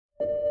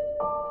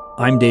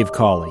I'm Dave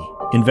Cawley,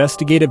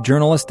 investigative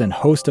journalist and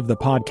host of the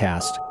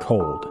podcast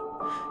Cold.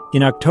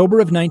 In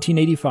October of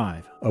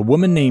 1985, a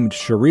woman named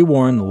Cherie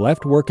Warren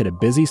left work at a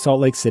busy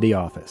Salt Lake City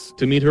office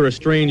to meet her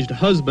estranged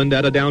husband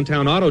at a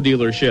downtown auto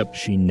dealership.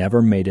 She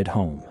never made it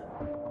home.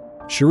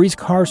 Cherie's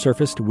car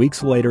surfaced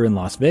weeks later in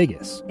Las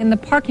Vegas. In the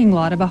parking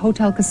lot of a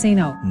hotel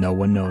casino. No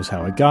one knows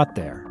how it got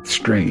there.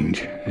 Strange.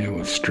 It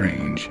was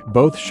strange.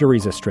 Both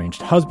Cherie's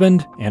estranged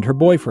husband and her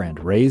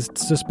boyfriend raised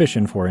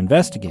suspicion for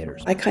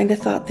investigators. I kind of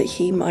thought that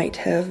he might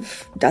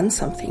have done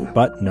something.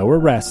 But no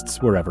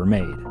arrests were ever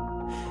made.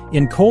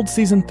 In Cold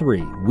Season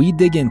 3, we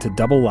dig into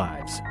double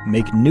lives,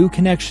 make new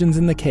connections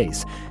in the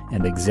case,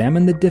 and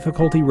examine the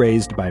difficulty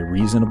raised by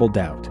reasonable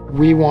doubt.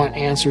 We want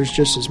answers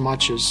just as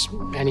much as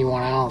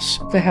anyone else.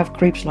 They have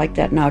creeps like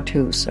that now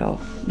too,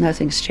 so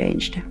nothing's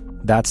changed.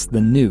 That's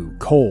the new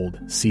Cold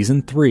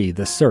Season 3,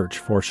 The Search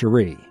for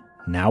Cherie,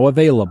 now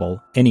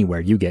available anywhere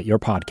you get your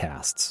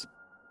podcasts.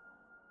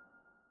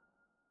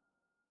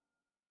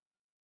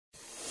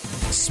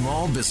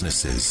 Small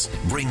businesses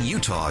bring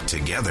Utah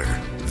together.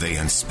 They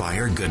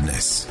inspire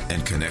goodness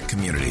and connect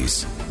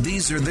communities.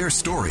 These are their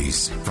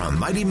stories from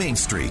Mighty Main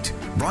Street,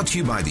 brought to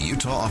you by the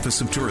Utah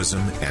Office of Tourism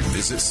and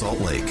Visit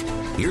Salt Lake.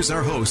 Here's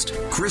our host,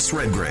 Chris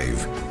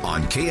Redgrave,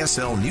 on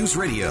KSL News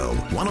Radio,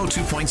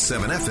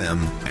 102.7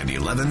 FM and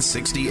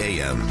 1160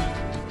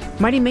 AM.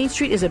 Mighty Main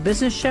Street is a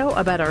business show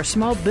about our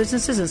small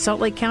businesses in Salt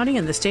Lake County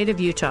and the state of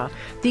Utah.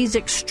 These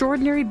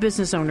extraordinary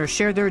business owners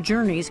share their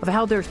journeys of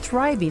how they're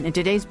thriving in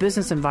today's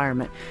business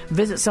environment.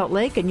 Visit Salt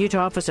Lake and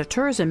Utah Office of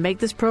Tourism make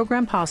this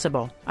program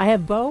possible. I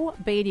have Bo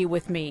Beatty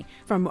with me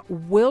from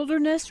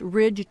Wilderness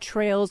Ridge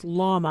Trail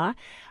Llama.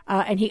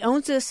 And he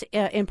owns this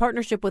in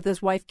partnership with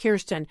his wife,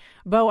 Kirsten.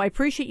 Bo, I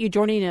appreciate you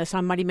joining us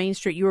on Mighty Main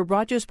Street. You were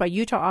brought to us by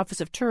Utah Office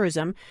of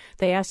Tourism.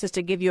 They asked us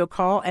to give you a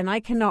call, and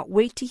I cannot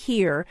wait to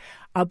hear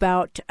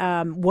about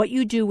what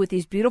you do with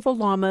these beautiful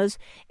llamas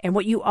and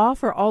what you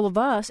offer all of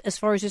us as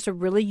far as just a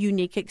really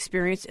unique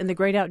experience in the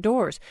great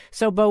outdoors.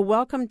 So, Bo,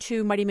 welcome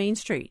to Mighty Main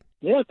Street.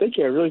 Yeah, thank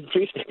you. I really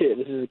appreciate it.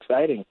 This is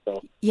exciting.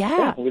 So,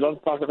 yeah, we love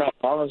to talk about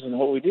llamas and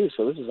what we do,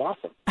 so this is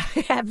awesome.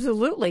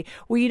 Absolutely.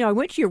 Well, I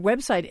went to your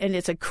website, and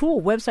it's a cool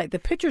website. The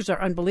pictures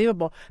are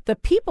unbelievable. The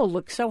people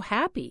look so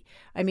happy.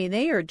 I mean,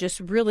 they are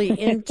just really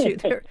into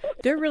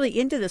they're really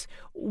into this.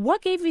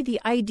 What gave you the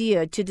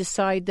idea to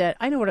decide that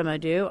I know what I'm going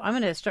to do? I'm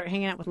going to start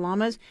hanging out with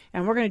llamas,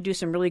 and we're going to do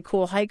some really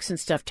cool hikes and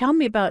stuff. Tell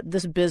me about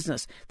this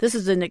business. This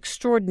is an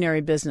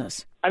extraordinary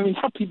business. I mean,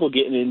 how people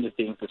getting into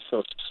things is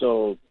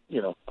so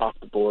off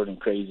the board and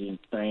crazy and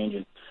strange.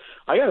 And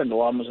I got into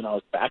llamas when I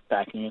was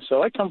backpacking, and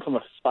so I come from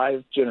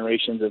 5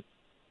 generations of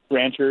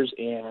ranchers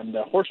and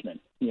horsemen,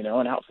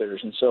 and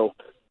outfitters. And so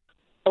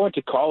I went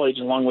to college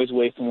a long ways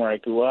away from where I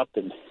grew up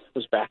and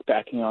was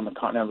backpacking on the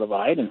Continental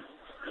Divide, and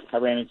I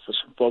ran into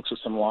some folks with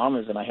some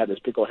llamas, and I had this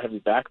big old heavy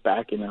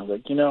backpack, and I was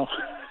like,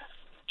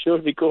 sure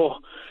would be cool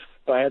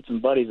if I had some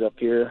buddies up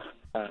here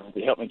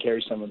to help me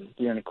carry some of the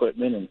gear and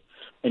equipment and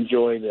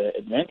enjoy the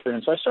adventure.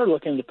 And so I started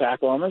looking into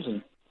pack llamas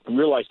and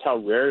realized how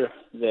rare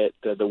that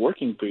the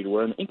working breed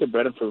were. And the Inca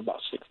bred them for about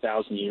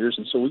 6,000 years,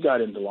 and so we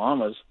got into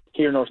llamas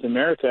here in North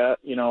America,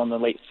 in the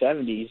late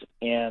 70s,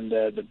 and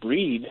the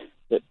breed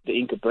that the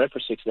Inca bred for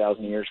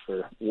 6,000 years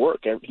for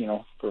work,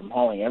 from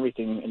hauling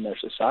everything in their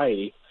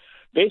society,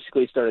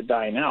 basically started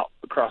dying out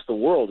across the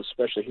world,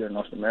 especially here in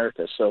North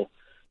America. So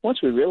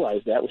once we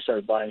realized that, we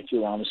started buying a few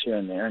llamas here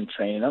and there and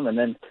training them, and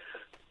then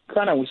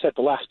we set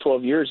the last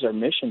 12 years our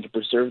mission to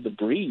preserve the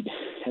breed.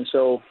 And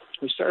so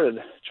we started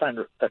trying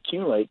to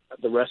accumulate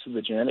the rest of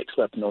the genetics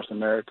left in North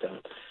America.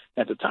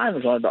 At the time,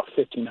 there was only about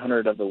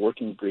 1,500 of the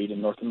working breed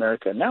in North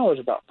America. Now there's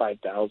about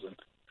 5,000.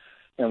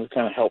 And we've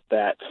kind of helped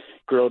that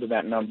grow to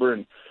that number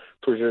and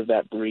preserve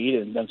that breed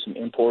and done some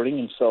importing.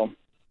 And so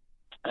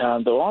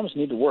the llamas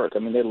need to work. I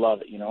mean, they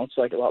love it. It's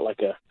like a lot like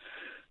a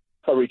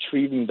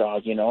retrieving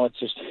dog. It's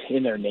just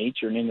in their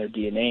nature and in their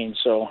DNA. And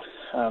so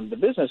the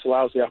business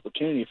allows the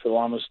opportunity for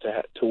llamas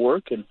to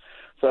work and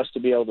for us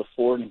to be able to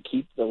afford and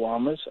keep the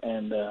llamas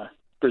and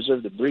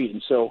preserve the breed.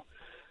 And so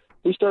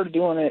we started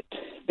doing it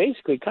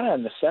basically kind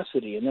of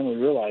necessity, and then we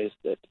realized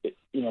that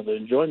the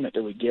enjoyment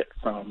that we get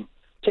from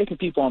taking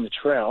people on the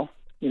trail,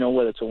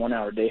 whether it's a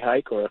 1-hour day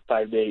hike or a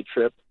 5-day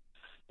trip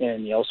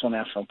in Yellowstone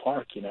National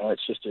Park,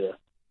 it's just an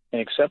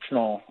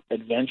exceptional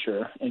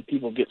adventure, and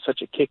people get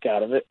such a kick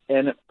out of it,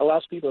 and it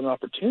allows people an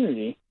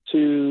opportunity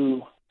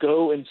to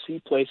go and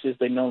see places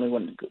they normally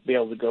wouldn't be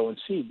able to go and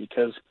see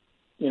because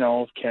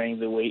of carrying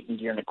the weight and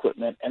gear and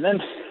equipment. And then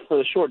for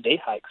the short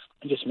day hikes,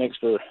 it just makes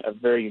for a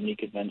very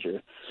unique adventure.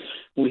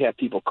 We have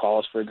people call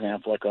us, for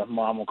example, like a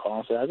mom will call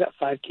and say, I've got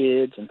 5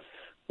 kids and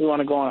we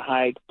want to go on a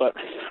hike, but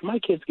my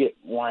kids get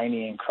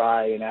whiny and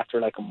cry and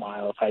after like a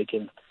mile of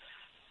hiking.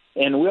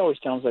 And we always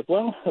tell them,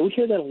 well, we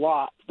hear that a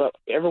lot, but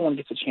everyone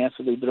gets a chance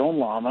to leave their own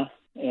llama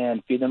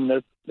and feed them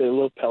their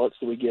little pellets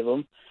that we give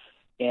them.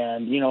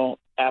 And,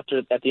 at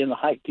the end of the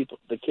hike,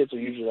 the kids are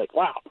usually like,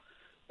 wow,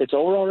 it's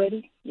over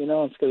already?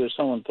 It's because they're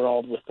so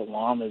enthralled with the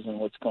llamas and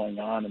what's going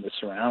on in the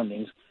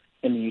surroundings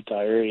in the Utah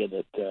area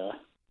that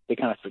they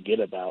kind of forget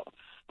about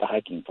the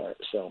hiking part.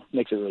 So it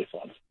makes it really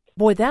fun.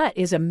 Boy, that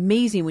is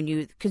amazing when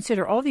you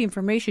consider all the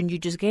information you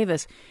just gave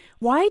us.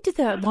 Why did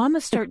the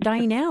llamas start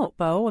dying out,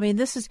 Bo? I mean,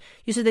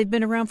 you said they've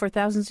been around for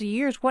thousands of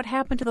years. What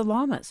happened to the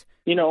llamas?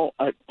 Kind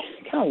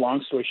of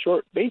long story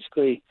short,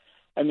 basically,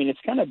 I mean,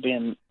 it's kind of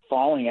been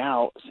falling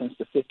out since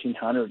the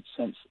 1500s,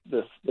 since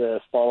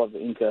the fall of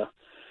the Inca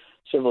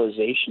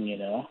civilization,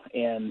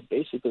 and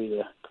basically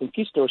the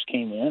conquistadors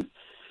came in,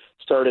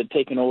 started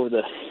taking over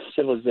the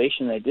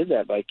civilization. They did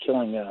that by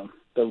killing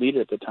the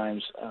leader at the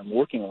time's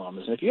working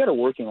llamas. And if you had a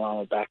working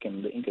llama back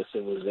in the Inca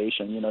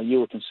civilization, you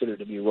were considered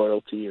to be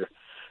royalty or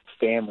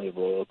family of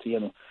royalty.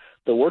 And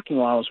the working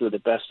llamas were the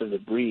best of the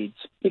breeds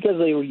because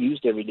they were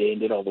used every day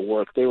and did all the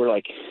work. They were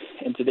like,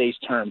 in today's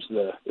terms,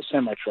 the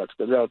semi-trucks,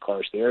 the rail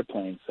cars, the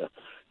airplanes, the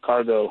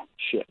cargo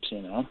ships,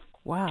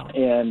 Wow.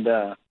 And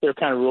they're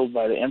kind of ruled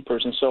by the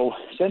emperors. And so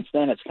since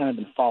then, it's kind of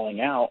been falling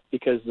out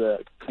because the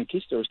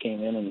conquistadors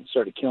came in and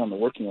started killing the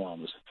working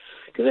llamas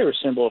because they were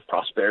a symbol of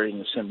prosperity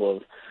and a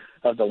symbol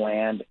of the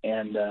land.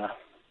 And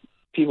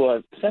people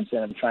have since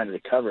then been trying to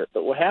recover it.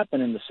 But what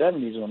happened in the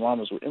 70s when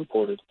llamas were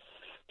imported,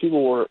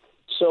 people were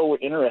so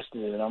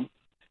interested in them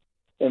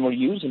and were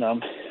using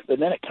them, but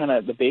then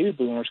the baby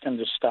boomers kind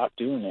of just stopped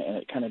doing it, and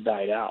it kind of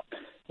died out.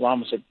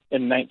 Llamas,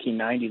 in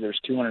 1990, there's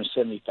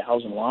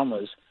 270,000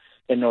 llamas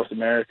in North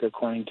America,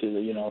 according to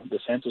the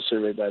census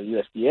survey by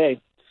the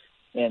USDA.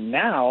 And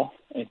now,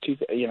 in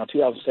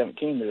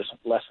 2017, there's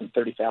less than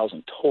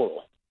 30,000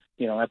 total,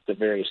 at the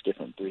various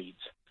different breeds.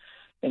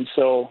 And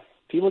so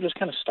people just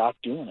kind of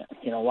stopped doing it,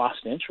 lost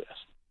interest.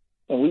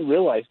 And we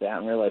realized that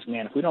and realized,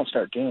 man, if we don't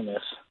start doing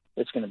this,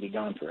 it's going to be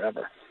gone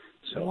forever.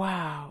 So.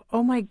 Wow.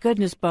 Oh, my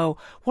goodness, Bo.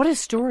 What a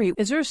story.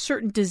 Is there a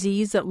certain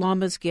disease that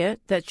llamas get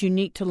that's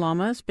unique to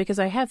llamas? Because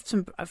I have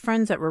some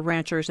friends that were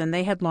ranchers, and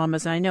they had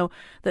llamas, and I know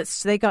that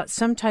they got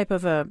some type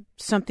of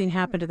something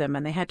happened to them,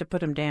 and they had to put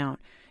them down.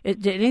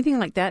 Did anything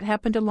like that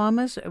happen to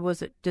llamas?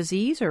 Was it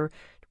disease or?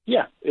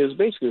 Yeah, it was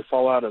basically a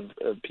fallout of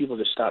people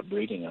just stopped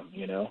breeding them,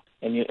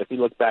 And if you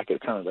look back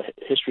at kind of the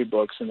history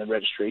books and the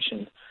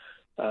registration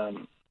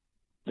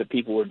that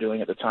people were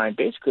doing at the time,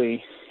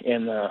 basically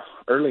in the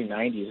early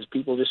 90s,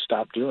 people just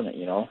stopped doing it,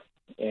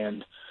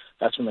 and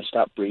that's when they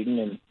stopped breeding.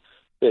 And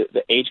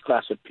the age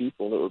class of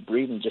people that were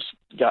breeding just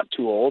got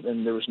too old,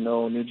 and there was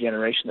no new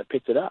generation that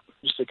picked it up.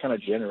 Just a kind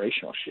of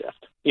generational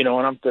shift. And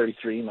I'm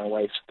 33, my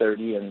wife's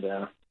 30,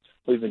 and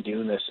we've been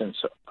doing this since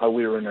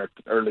we were in our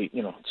early,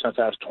 since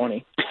I was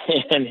 20,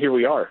 and here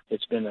we are.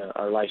 It's been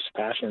our life's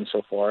passion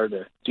so far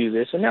to do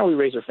this, and now we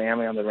raise our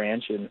family on the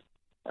ranch, and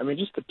I mean,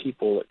 just the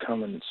people that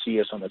come and see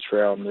us on the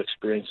trail and the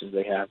experiences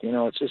they have,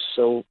 it's just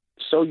so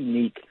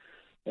unique,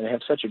 and they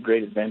have such a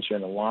great adventure,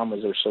 and the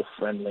llamas are so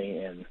friendly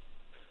and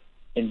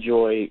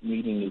enjoy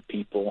meeting new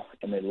people,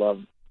 and they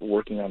love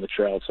working on the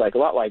trail. It's like a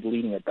lot like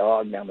leading a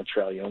dog down the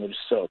trail, they're just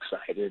so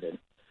excited and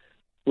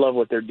love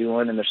what they're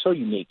doing, and they're so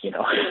unique,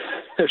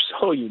 They're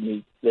so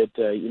unique that,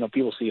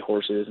 people see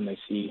horses and they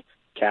see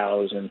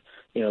cows and,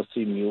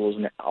 see mules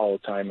all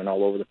the time and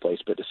all over the place.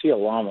 But to see a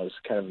llama is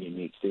kind of a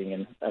unique thing,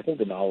 and I think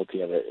the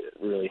novelty of it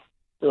really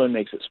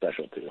makes it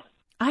special, too.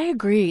 I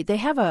agree. They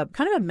have a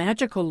kind of a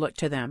magical look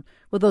to them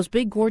with those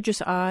big,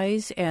 gorgeous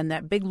eyes and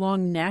that big,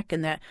 long neck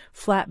and that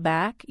flat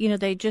back.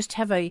 They just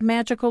have a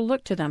magical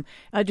look to them.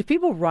 Do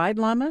people ride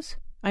llamas?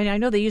 I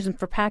know they use them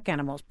for pack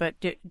animals, but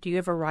do you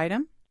ever ride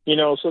them?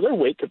 So their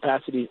weight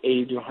capacity is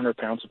 80 to 100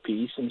 pounds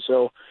apiece, and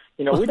so,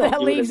 we don't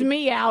that leaves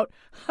me out.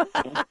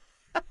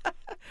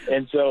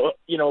 And so,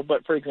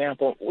 but for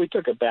example, we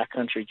took a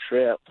backcountry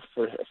trip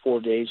for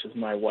 4 days with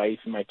my wife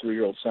and my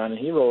 3-year-old son, and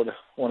he rode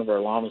one of our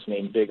llamas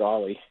named Big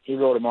Ollie. He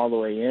rode him all the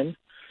way in,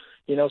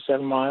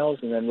 7 miles,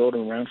 and then rode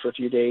him around for a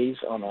few days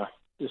on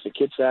just a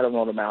kid saddle and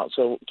rode him out.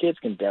 So kids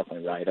can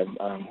definitely ride them.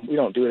 We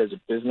don't do it as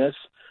a business,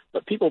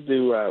 but people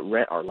do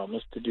rent our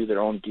llamas to do their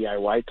own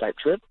DIY type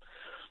trip.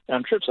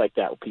 On trips like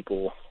that,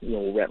 people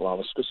will rent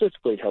llamas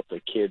specifically to help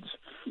their kids,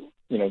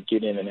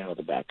 get in and out of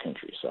the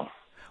backcountry. So.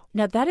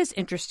 Now, that is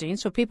interesting.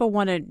 So people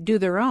want to do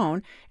their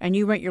own, and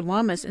you rent your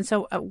llamas. And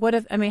so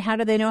how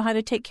do they know how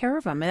to take care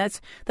of them?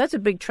 That's a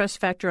big trust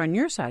factor on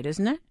your side,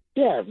 isn't it?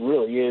 Yeah, it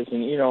really is.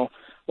 And,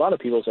 a lot of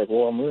people say,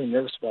 well, I'm really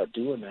nervous about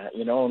doing that,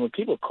 and when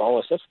people call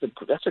us,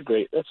 that's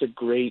a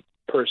great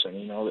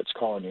person, that's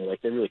calling you.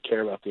 Like, they really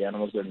care about the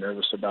animals. They're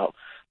nervous about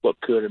what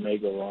could or may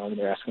go wrong.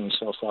 They're asking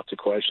themselves lots of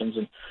questions.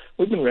 And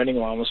we've been renting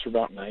llamas for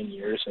about 9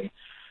 years, and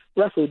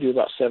roughly do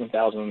about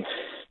 7,000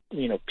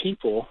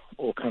 people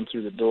will come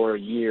through the door a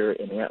year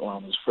and rent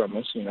llamas from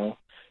us, and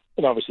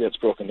obviously that's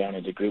broken down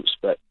into groups,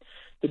 but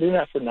we're doing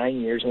that for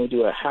 9 years, and we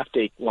do a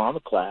half-day llama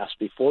class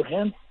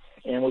beforehand,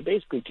 and we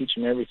basically teach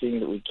them everything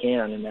that we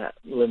can in that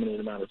limited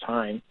amount of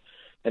time,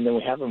 and then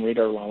we have them read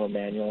our llama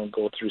manual and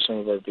go through some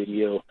of our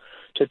video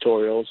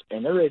tutorials,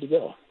 and they're ready to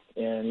go.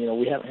 And,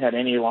 we haven't had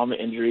any llama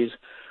injuries.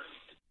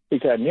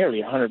 We've had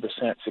nearly 100%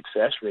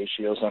 success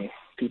ratios on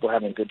people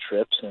having good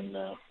trips, and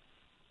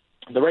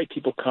the right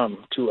people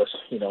come to us,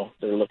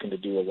 they're looking to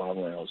do a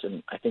llama rentals,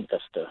 and I think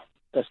that's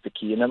the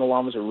key. And then the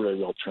llamas are really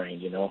well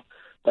trained,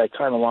 By the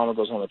time a llama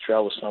goes on the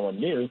trail with someone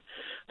new,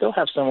 they'll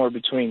have somewhere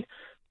between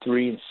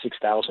 3,000 and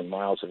 6,000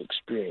 miles of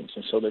experience,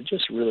 and so they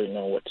just really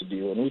know what to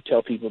do. And we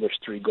tell people there's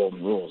 3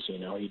 golden rules.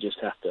 You just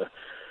have to,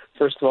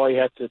 first of all, you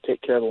have to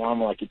take care of the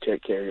llama like you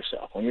take care of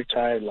yourself. When you're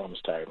tired,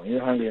 llama's tired. When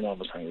you're hungry,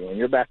 llama's hungry. When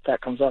your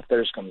backpack comes off,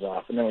 theirs comes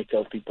off. And then we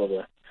tell people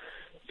to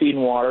feed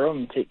and water them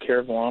and take care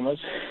of the llamas,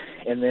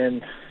 and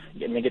then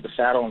get the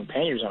saddle and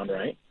panniers on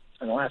right.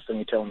 And the last thing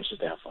we tell them is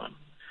just to have fun.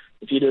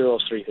 If you do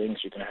those 3 things,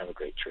 you're going to have a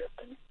great trip.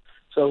 And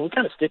so we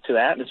kind of stick to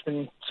that, and it's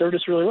been served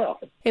us really well.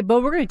 Hey,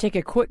 Bo, we're going to take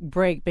a quick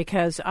break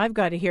because I've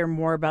got to hear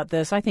more about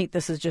this. I think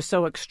this is just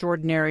so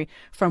extraordinary,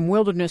 from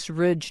Wilderness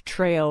Ridge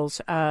Trails,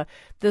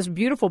 this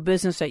beautiful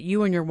business that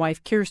you and your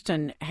wife,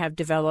 Kirsten, have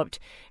developed.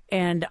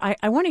 And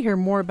I want to hear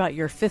more about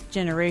your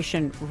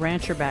 5th-generation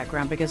rancher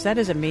background, because that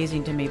is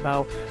amazing to me,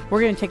 Bo.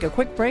 We're going to take a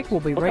quick break. We'll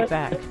be right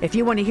back. If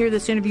you want to hear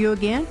this interview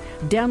again,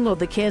 download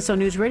the KSL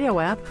News Radio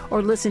app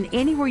or listen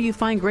anywhere you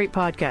find great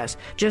podcasts.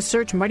 Just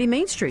search Mighty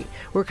Main Street.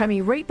 We're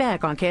coming right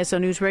back on KSL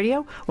News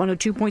Radio,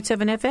 102.7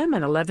 FM and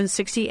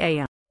 1160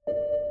 AM.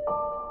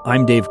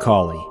 I'm Dave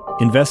Cawley,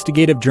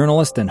 investigative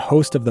journalist and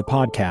host of the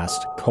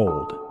podcast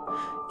Cold.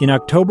 In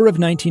October of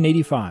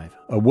 1985,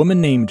 a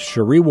woman named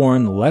Cherie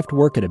Warren left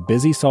work at a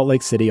busy Salt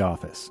Lake City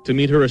office to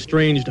meet her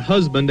estranged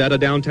husband at a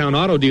downtown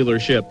auto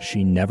dealership.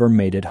 She never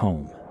made it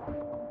home.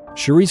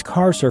 Cherie's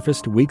car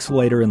surfaced weeks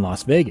later in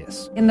Las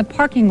Vegas. In the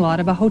parking lot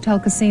of a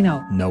hotel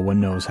casino. No one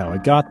knows how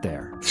it got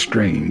there.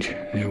 Strange.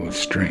 It was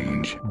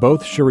strange.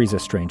 Both Cherie's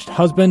estranged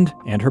husband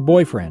and her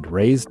boyfriend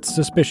raised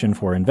suspicion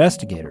for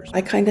investigators.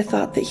 I kind of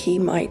thought that he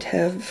might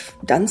have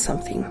done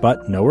something.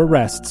 But no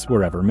arrests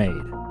were ever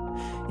made.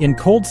 In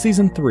Cold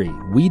Season 3,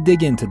 we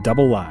dig into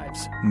double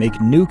lives,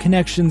 make new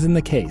connections in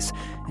the case,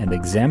 and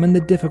examine the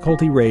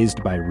difficulty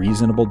raised by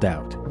reasonable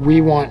doubt. We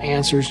want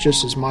answers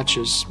just as much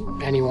as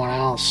anyone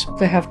else.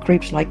 They have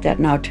creeps like that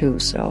now too,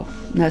 so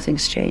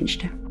nothing's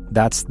changed.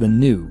 That's the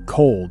new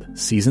Cold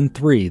Season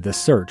 3, The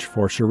Search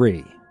for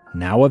Cherie,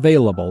 now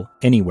available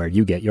anywhere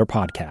you get your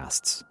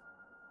podcasts.